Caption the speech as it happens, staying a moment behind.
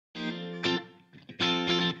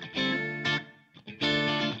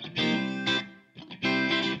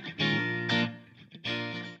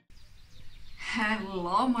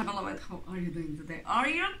Hello, my beloved. How are you doing today? Are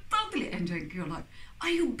you totally enjoying your life? Are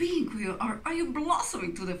you being who you are? Are you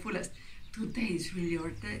blossoming to the fullest? Today is really your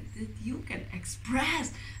day that you can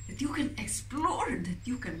express, that you can explore, that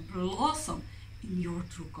you can blossom in your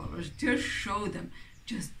true colors. Just show them.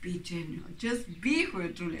 Just be genuine. Just be who you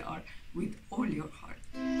truly are with all your heart.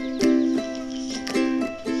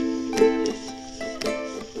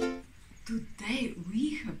 Today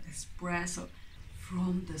we have espresso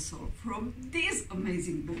from the soul, from this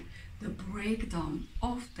amazing book, The Breakdown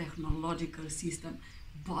of Technological System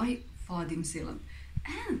by Vadim Zeland.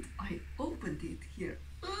 And I opened it here.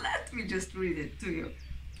 Let me just read it to you.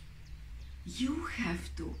 You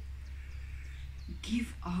have to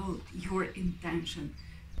give out your intention.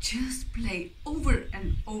 Just play over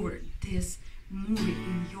and over this movie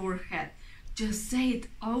in your head. Just say it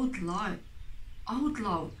out loud,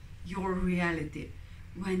 your reality.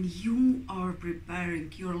 When you are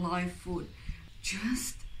preparing your life food,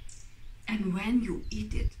 and when you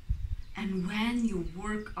eat it, and when you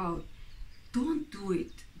work out, don't do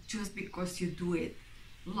it just because you do it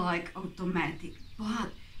like automatic,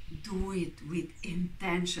 but do it with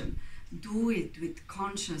intention, do it with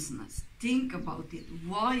consciousness. Think about it,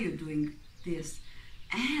 why you're doing this,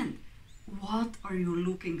 and what are you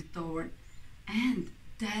looking toward, and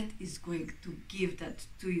that is going to give that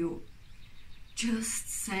to you. Just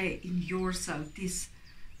say in yourself these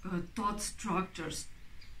thought structures.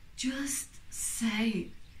 Just say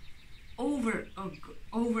over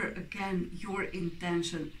again your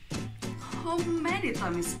intention. How many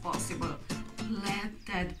times is possible? Let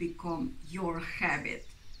that become your habit.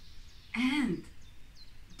 And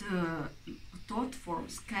the thought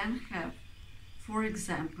forms can have, for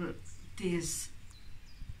example, this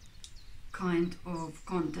kind of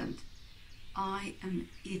content. I am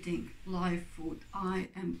eating live food. I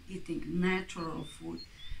am eating natural food.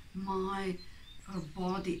 My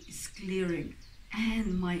body is clearing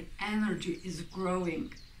and my energy is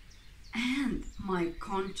growing and my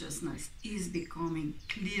consciousness is becoming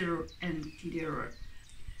clearer and clearer.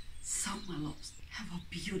 So my loves, have a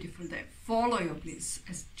beautiful day. Follow your bliss,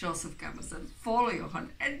 as Joseph Campbell said. Follow your heart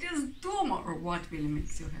and just do more of what really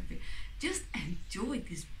makes you happy. Just enjoy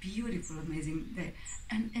this beautiful, amazing day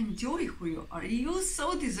and enjoy who you are. You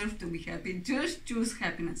so deserve to be happy. Just choose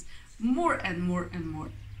happiness more and more and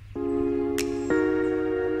more.